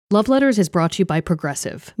Love Letters is brought to you by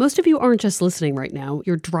Progressive. Most of you aren't just listening right now,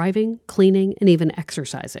 you're driving, cleaning, and even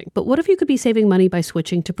exercising. But what if you could be saving money by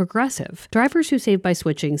switching to Progressive? Drivers who save by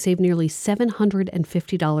switching save nearly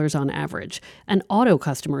 $750 on average, and auto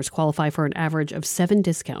customers qualify for an average of 7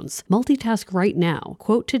 discounts. Multitask right now.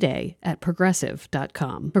 Quote today at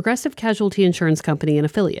Progressive.com. Progressive Casualty Insurance Company and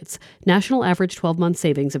Affiliates. National average 12-month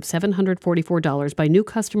savings of $744 by new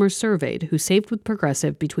customers surveyed who saved with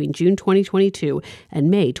Progressive between June 2022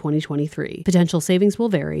 and May 2023. Potential savings will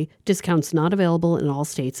vary. Discounts not available in all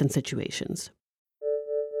states and situations.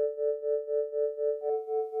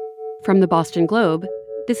 From the Boston Globe,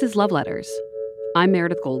 this is Love Letters. I'm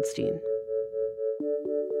Meredith Goldstein.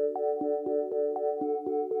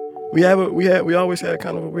 We always had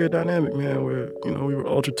kind of a weird dynamic, man, where, we were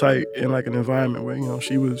ultra tight in like an environment where,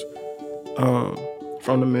 she was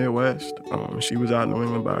from the Midwest. She was out in New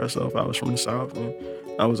England by herself. I was from the South, and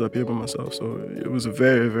I was up here by myself. So it was a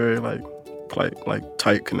very, very like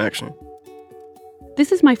tight connection.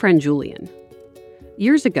 This is my friend Julian.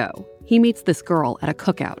 Years ago, he meets this girl at a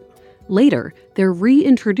cookout. Later, they're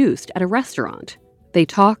reintroduced at a restaurant. They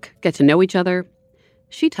talk, get to know each other.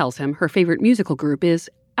 She tells him her favorite musical group is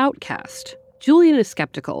Outkast. Julian is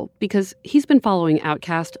skeptical because he's been following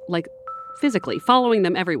Outkast, like physically following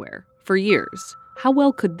them everywhere, for years. How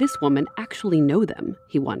well could this woman actually know them,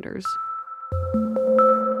 he wonders.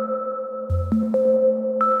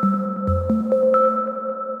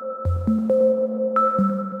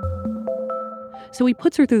 So he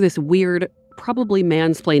puts her through this weird, probably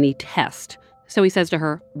mansplainy test. So he says to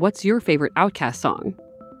her, "What's your favorite Outkast song?"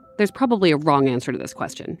 There's probably a wrong answer to this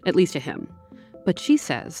question, at least to him. But she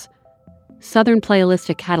says, "Southern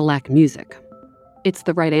Playalistic Cadillac Music." It's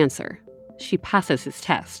the right answer. She passes his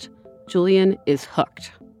test. Julian is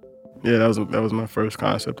hooked. Yeah, that was my first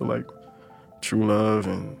concept of like true love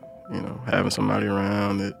and, having somebody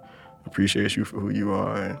around that appreciates you for who you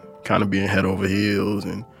are and kind of being head over heels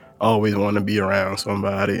and always wanting to be around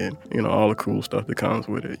somebody and, all the cool stuff that comes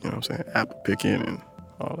with it, apple picking and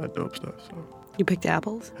all that dope stuff. So. You picked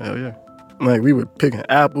apples? Hell yeah. Like, we were picking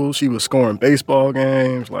apples, she was scoring baseball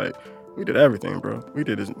games, like, we did everything, bro. We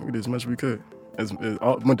did as much as we could.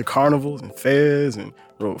 Went to carnivals and fairs and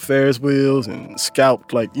rode Ferris wheels and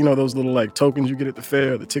scalped, like, those little, like, tokens you get at the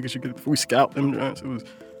fair, the tickets you get, we scalped them.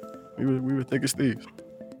 We were thick as thieves.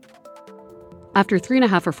 After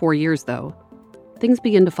 3.5 or 4 years, though, things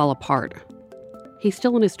begin to fall apart. He's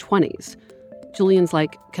still in his 20s. Julian's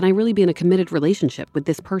like, can I really be in a committed relationship with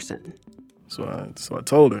this person? So I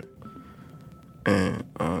told her. And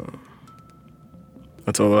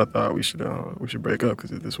I told her I thought we should break up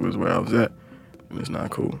because this was where I was at. And it's not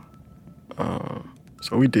cool.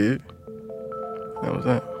 So we did. That was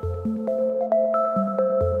that.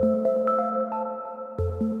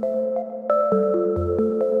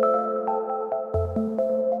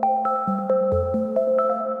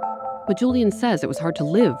 But Julian says it was hard to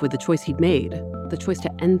live with the choice he'd made, the choice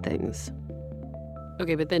to end things.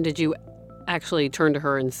 Okay, but then did you actually turn to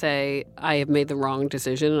her and say, I have made the wrong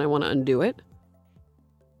decision and I want to undo it?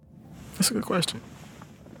 That's a good question.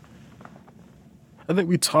 I think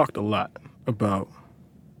we talked a lot about,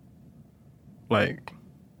 like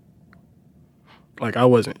I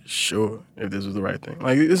wasn't sure if this was the right thing.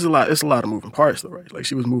 Like, it's a lot of moving parts though, right? Like,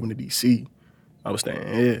 she was moving to DC. I was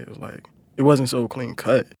staying here. It was like, it wasn't so clean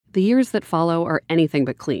cut. The years that follow are anything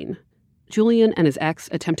but clean. Julian and his ex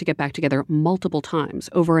attempt to get back together multiple times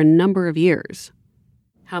over a number of years.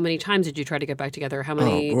 How many times did you try to get back together? How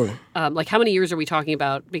many? Oh, boy. How many years are we talking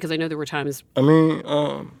about? Because I know there were times. I mean,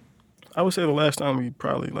 I would say the last time we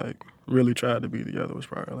probably really tried to be together was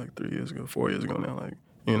probably 3 years ago, 4 years ago now.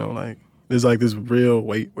 There's this real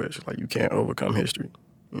weight where it's just you can't overcome history.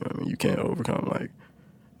 You know what I mean? You can't overcome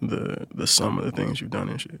the sum of the things you've done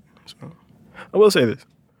and shit. So I will say this: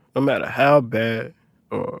 no matter how bad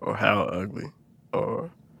or how ugly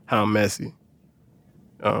or how messy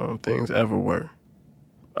things ever were,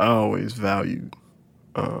 I always valued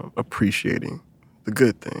appreciating the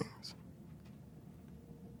good things.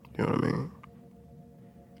 You know what I mean?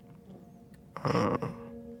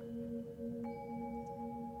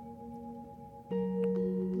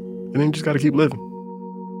 And then you just got to keep living.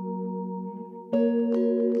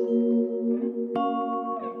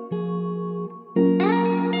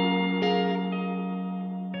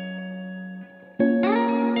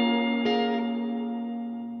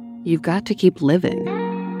 You've got to keep living.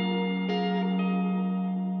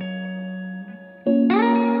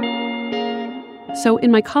 So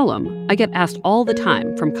in my column, I get asked all the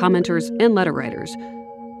time from commenters and letter writers,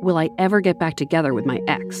 will I ever get back together with my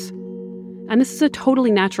ex? And this is a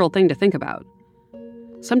totally natural thing to think about.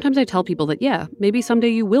 Sometimes I tell people that, yeah, maybe someday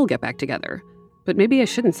you will get back together. But maybe I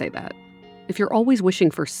shouldn't say that. If you're always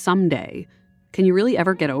wishing for someday, can you really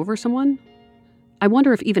ever get over someone? I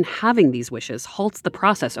wonder if even having these wishes halts the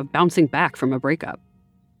process of bouncing back from a breakup.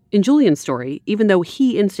 In Julian's story, even though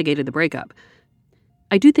he instigated the breakup,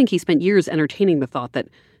 I do think he spent years entertaining the thought that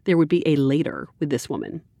there would be a later with this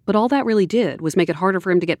woman. But all that really did was make it harder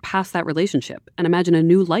for him to get past that relationship and imagine a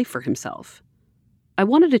new life for himself. I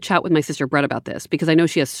wanted to chat with my sister Brett about this because I know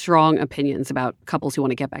she has strong opinions about couples who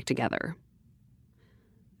want to get back together.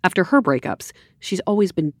 After her breakups, she's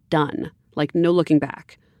always been done, like no looking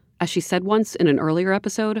back. As she said once in an earlier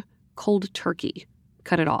episode, cold turkey.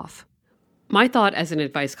 Cut it off. My thought as an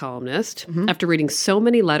advice columnist, after reading so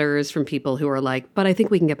many letters from people who are like, but I think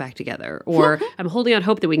we can get back together, or I'm holding out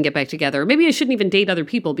hope that we can get back together, or maybe I shouldn't even date other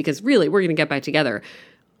people because really we're going to get back together.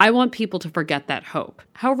 I want people to forget that hope.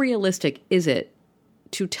 How realistic is it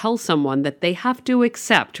to tell someone that they have to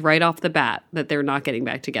accept right off the bat that they're not getting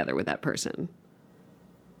back together with that person?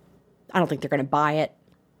 I don't think they're going to buy it.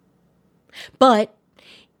 But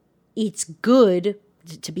it's good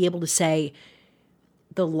to be able to say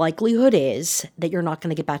the likelihood is that you're not going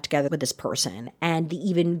to get back together with this person. And the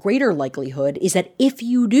even greater likelihood is that if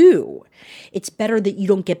you do, it's better that you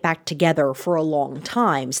don't get back together for a long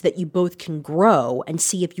time so that you both can grow and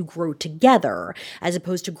see if you grow together as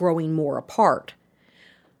opposed to growing more apart.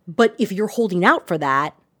 But if you're holding out for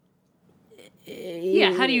that,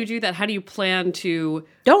 yeah, how do you do that? How do you plan to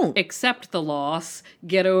don't accept the loss,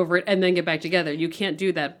 get over it, and then get back together? You can't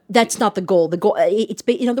do that. That's not the goal. The goal,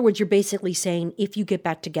 in other words, you're basically saying if you get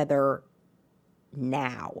back together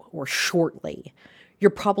now or shortly,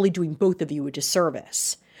 you're probably doing both of you a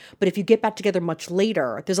disservice. But if you get back together much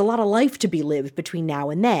later, there's a lot of life to be lived between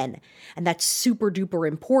now and then. And that's super duper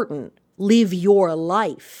important. Live your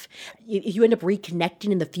life. If you end up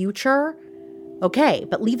reconnecting in the future, okay,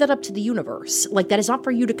 but leave that up to the universe. Like, that is not for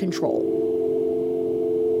you to control.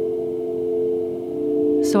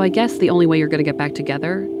 So I guess the only way you're going to get back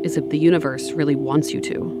together is if the universe really wants you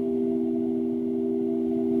to.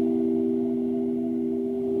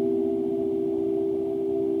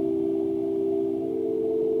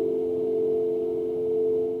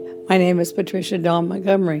 My name is Patricia Dawn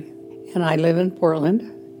Montgomery, and I live in Portland,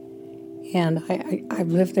 and I've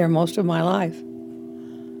lived there most of my life.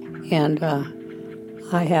 And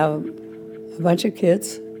I have a bunch of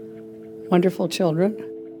kids, wonderful children.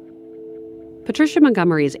 Patricia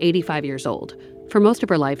Montgomery is 85 years old. For most of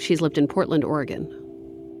her life, she's lived in Portland, Oregon.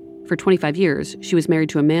 For 25 years, she was married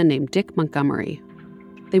to a man named Dick Montgomery.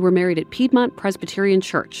 They were married at Piedmont Presbyterian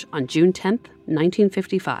Church on June 10th,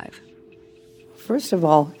 1955. First of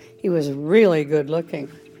all, he was really good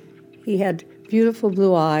looking. He had beautiful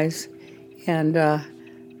blue eyes and a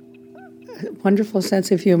wonderful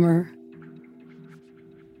sense of humor.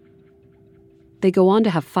 They go on to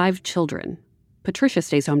have 5 children. Patricia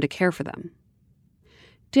stays home to care for them.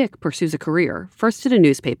 Dick pursues a career, first at a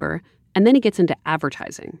newspaper, and then he gets into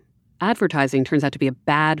advertising. Advertising turns out to be a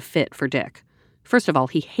bad fit for Dick. First of all,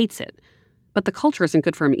 he hates it. But the culture isn't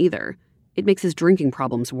good for him either. It makes his drinking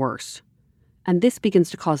problems worse. And this begins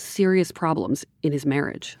to cause serious problems in his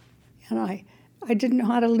marriage. And I didn't know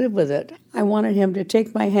how to live with it. I wanted him to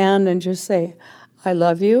take my hand and just say, I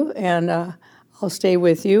love you, and I'll stay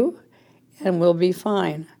with you, and we'll be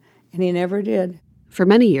fine. And he never did. For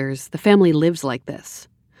many years, the family lives like this.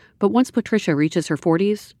 But once Patricia reaches her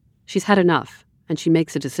 40s, she's had enough, and she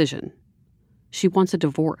makes a decision. She wants a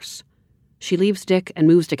divorce. She leaves Dick and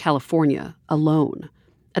moves to California, alone.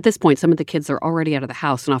 At this point, some of the kids are already out of the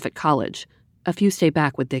house and off at college. A few stay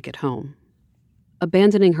back with Dick at home.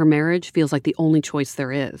 Abandoning her marriage feels like the only choice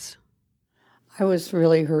there is. I was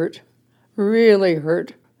really hurt, really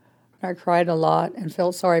hurt. I cried a lot and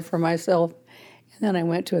felt sorry for myself. And then I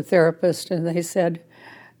went to a therapist, and they said,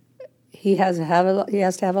 he has to have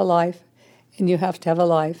a life, and you have to have a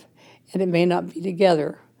life. And it may not be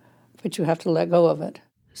together, but you have to let go of it.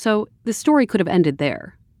 So the story could have ended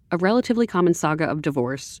there. A relatively common saga of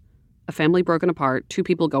divorce, a family broken apart, 2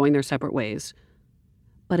 people going their separate ways.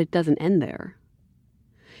 But it doesn't end there.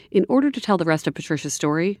 In order to tell the rest of Patricia's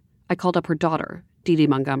story, I called up her daughter, Dee Dee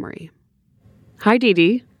Montgomery. Hi, Dee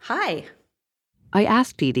Dee. Hi. I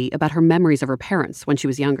asked Dee Dee about her memories of her parents when she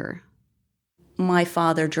was younger. My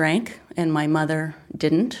father drank, and my mother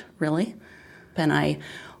didn't, really. And I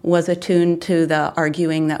was attuned to the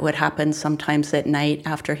arguing that would happen sometimes at night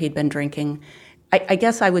after he'd been drinking. I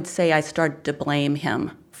guess I would say I started to blame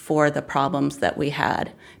him for the problems that we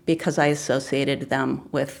had because I associated them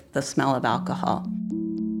with the smell of alcohol.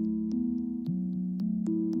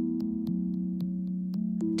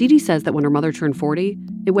 Dee Dee says that when her mother turned 40,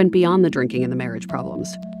 it went beyond the drinking and the marriage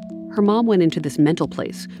problems. Her mom went into this mental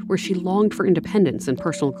place where she longed for independence and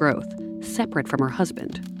personal growth, separate from her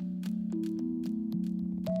husband.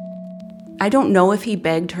 I don't know if he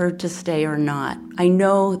begged her to stay or not. I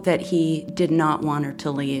know that he did not want her to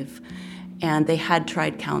leave, and they had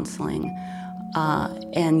tried counseling,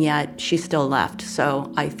 and yet she still left.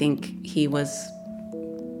 So I think he was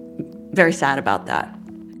very sad about that.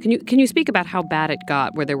 Can you speak about how bad it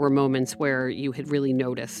got, where there were moments where you had really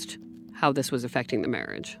noticed how this was affecting the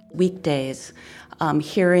marriage? Weekdays,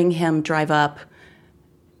 hearing him drive up,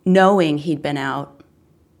 knowing he'd been out,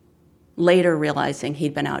 later realizing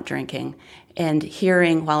he'd been out drinking, and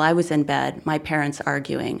hearing while I was in bed my parents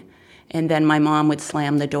arguing, and then my mom would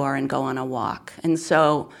slam the door and go on a walk. And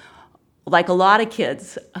so, like a lot of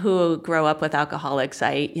kids who grow up with alcoholics,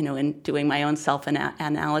 in doing my own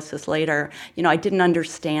self-analysis later, I didn't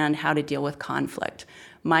understand how to deal with conflict.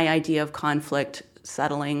 My idea of conflict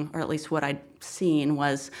settling, or at least what I'd seen,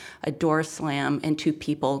 was a door slam and two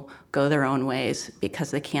people go their own ways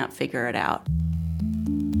because they can't figure it out.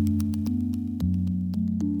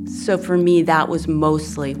 So for me, that was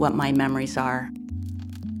mostly what my memories are.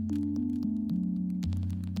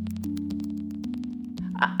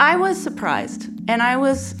 I was surprised, and I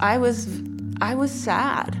was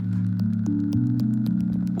sad.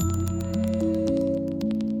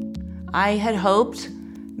 I had hoped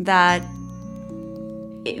that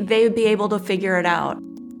they would be able to figure it out.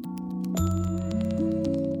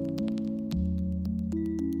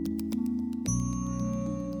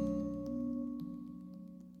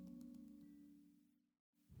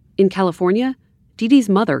 In California, Dee Dee's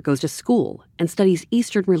mother goes to school and studies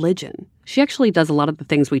Eastern religion. She actually does a lot of the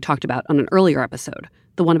things we talked about on an earlier episode,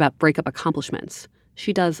 the one about breakup accomplishments.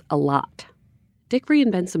 She does a lot. Dick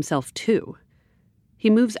reinvents himself too.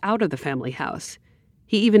 He moves out of the family house.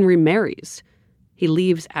 He even remarries. He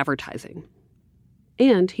leaves advertising.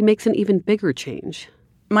 And he makes an even bigger change.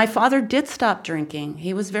 My father did stop drinking.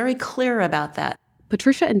 He was very clear about that.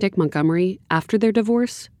 Patricia and Dick Montgomery, after their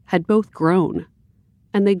divorce, had both grown.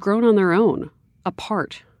 And they'd grown on their own,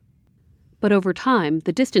 apart. But over time,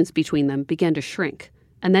 the distance between them began to shrink,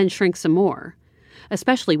 and then shrink some more,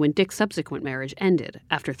 especially when Dick's subsequent marriage ended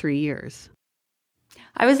after 3 years.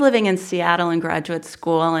 I was living in Seattle in graduate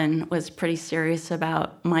school and was pretty serious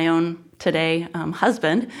about my own today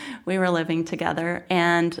husband. We were living together,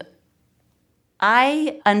 and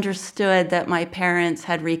I understood that my parents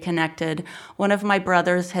had reconnected. One of my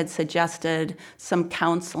brothers had suggested some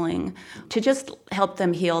counseling to just help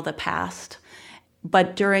them heal the past.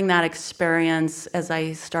 But during that experience, as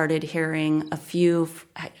I started hearing a few,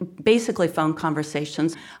 basically phone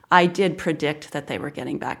conversations, I did predict that they were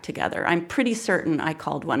getting back together. I'm pretty certain I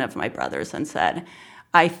called one of my brothers and said,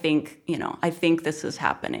 I think this is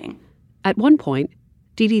happening. At one point,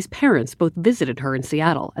 Dee Dee's parents both visited her in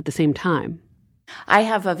Seattle at the same time. I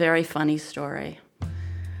have a very funny story.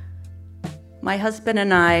 My husband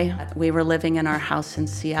and we were living in our house in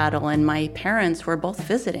Seattle, and my parents were both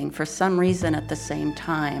visiting for some reason at the same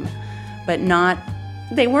time, but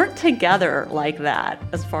they weren't together like that,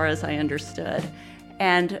 as far as I understood.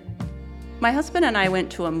 And my husband and I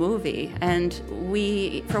went to a movie, and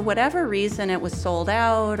for whatever reason, it was sold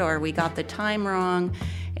out, or we got the time wrong,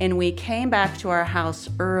 and we came back to our house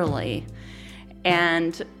early.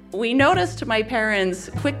 And we noticed my parents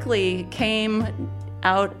quickly came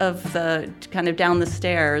out of kind of down the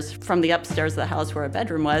stairs from the upstairs of the house where a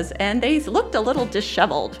bedroom was, and they looked a little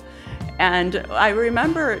disheveled. And I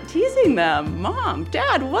remember teasing them, Mom,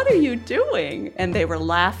 Dad, what are you doing? And they were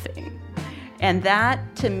laughing. And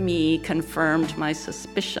that, to me, confirmed my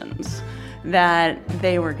suspicions that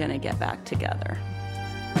they were going to get back together.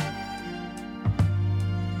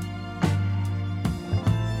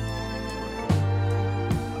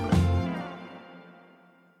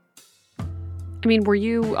 I mean, were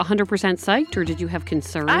you 100% psyched, or did you have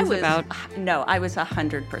concerns about... No, I was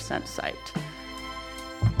 100% psyched.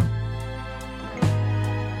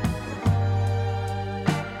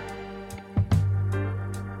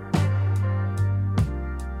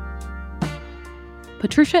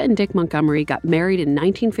 Patricia and Dick Montgomery got married in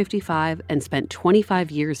 1955 and spent 25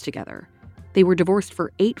 years together. They were divorced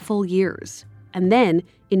for 8 full years. And then,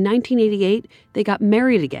 in 1988, they got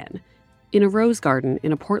married again in a rose garden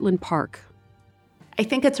in a Portland park. I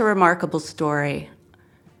think it's a remarkable story.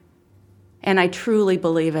 And I truly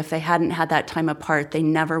believe if they hadn't had that time apart, they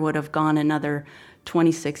never would have gone another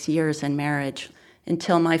 26 years in marriage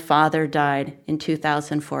until my father died in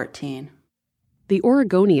 2014. The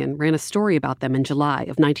Oregonian ran a story about them in July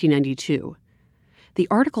of 1992. The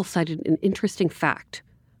article cited an interesting fact.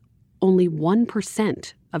 only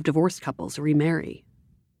 1% of divorced couples remarry.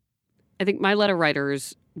 I think my letter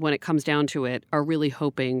writers, when it comes down to it, are really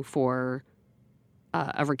hoping for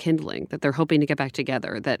a rekindling, that they're hoping to get back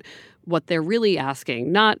together, that what they're really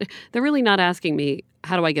asking, they're really not asking me,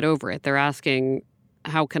 how do I get over it? They're asking,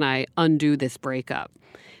 how can I undo this breakup?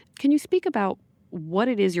 Can you speak about what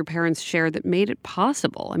it is your parents shared that made it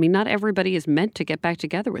possible? I mean, not everybody is meant to get back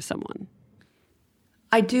together with someone.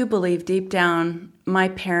 I do believe deep down my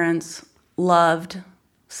parents loved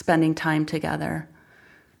spending time together.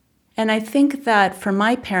 And I think that for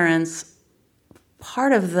my parents,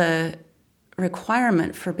 part of the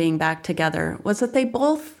requirement for being back together was that they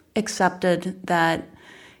both accepted that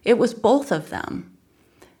it was both of them.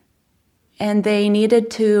 And they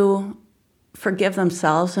needed to forgive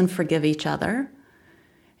themselves and forgive each other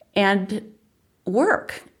and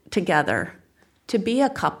work together to be a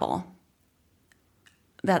couple.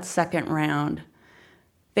 That second round,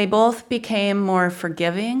 they both became more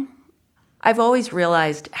forgiving. I've always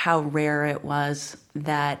realized how rare it was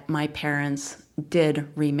that my parents did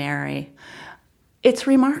remarry. It's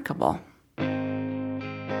remarkable.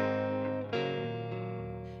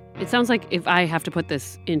 It sounds like if I have to put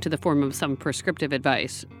this into the form of some prescriptive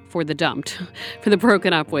advice for the dumped, for the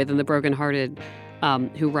broken up with and the brokenhearted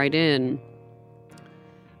who write in,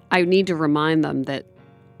 I need to remind them that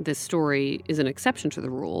this story is an exception to the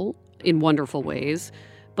rule in wonderful ways,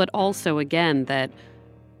 but also, again, that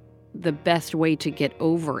the best way to get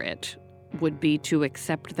over it would be to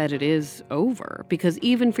accept that it is over. Because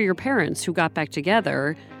even for your parents who got back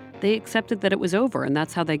together, they accepted that it was over, and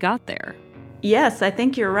that's how they got there. Yes, I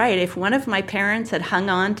think you're right. If one of my parents had hung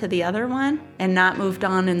on to the other one and not moved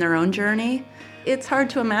on in their own journey, it's hard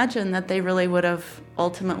to imagine that they really would have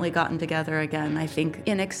ultimately gotten together again. I think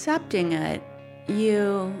in accepting it,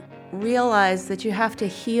 you realize that you have to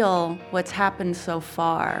heal what's happened so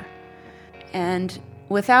far. And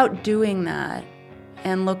without doing that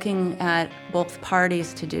and looking at both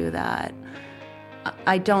parties to do that,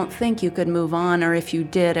 I don't think you could move on, or if you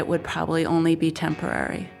did, it would probably only be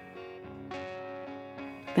temporary.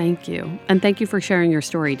 Thank you. And thank you for sharing your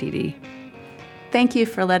story, Dee Dee. Thank you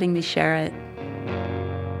for letting me share it.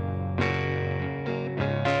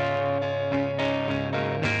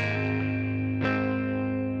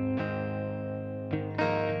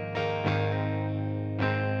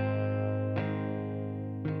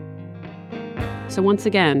 So once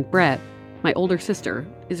again, Brett, my older sister,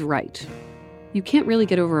 is right. You can't really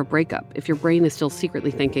get over a breakup if your brain is still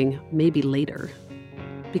secretly thinking, maybe later.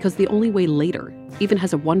 Because the only way later even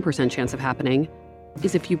has a 1% chance of happening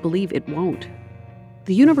is if you believe it won't.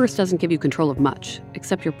 The universe doesn't give you control of much,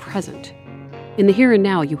 except your present. In the here and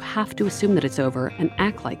now, you have to assume that it's over and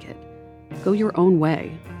act like it. Go your own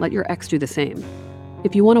way. Let your ex do the same.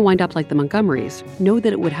 If you want to wind up like the Montgomerys, know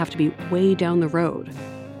that it would have to be way down the road.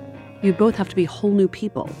 You'd both have to be whole new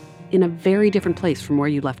people, in a very different place from where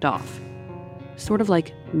you left off. Sort of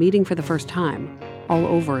like meeting for the first time, all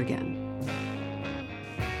over again.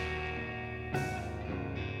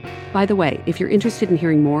 By the way, if you're interested in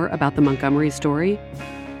hearing more about the Montgomery story,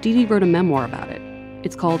 Dee Dee wrote a memoir about it.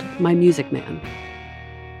 It's called My Music Man.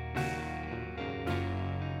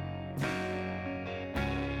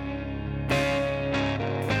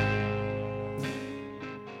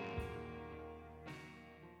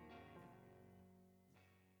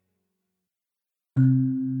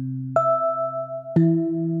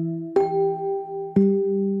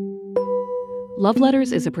 Love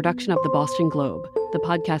Letters is a production of the Boston Globe. The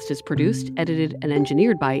podcast is produced, edited, and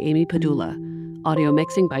engineered by Amy Padula. Audio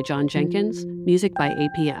mixing by John Jenkins. Music by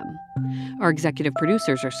APM. Our executive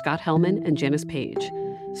producers are Scott Hellman and Janice Page.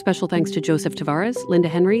 Special thanks to Joseph Tavares, Linda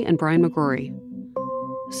Henry, and Brian McGrory.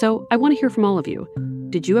 So I want to hear from all of you.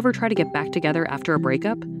 Did you ever try to get back together after a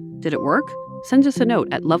breakup? Did it work? Send us a note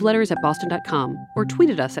at loveletters@boston.com or tweet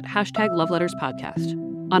at us at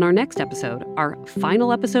 #LoveLettersPodcast. On our next episode, our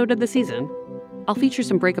final episode of the season, I'll feature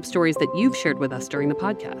some breakup stories that you've shared with us during the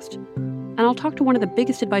podcast. And I'll talk to one of the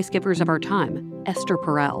biggest advice givers of our time, Esther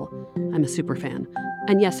Perel. I'm a super fan.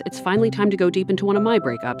 And yes, it's finally time to go deep into one of my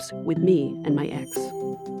breakups with me and my ex.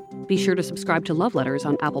 Be sure to subscribe to Love Letters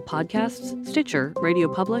on Apple Podcasts, Stitcher,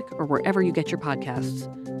 Radio Public, or wherever you get your podcasts.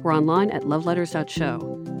 We're online at loveletters.show.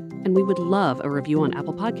 And we would love a review on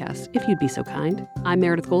Apple Podcasts if you'd be so kind. I'm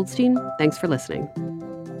Meredith Goldstein. Thanks for listening.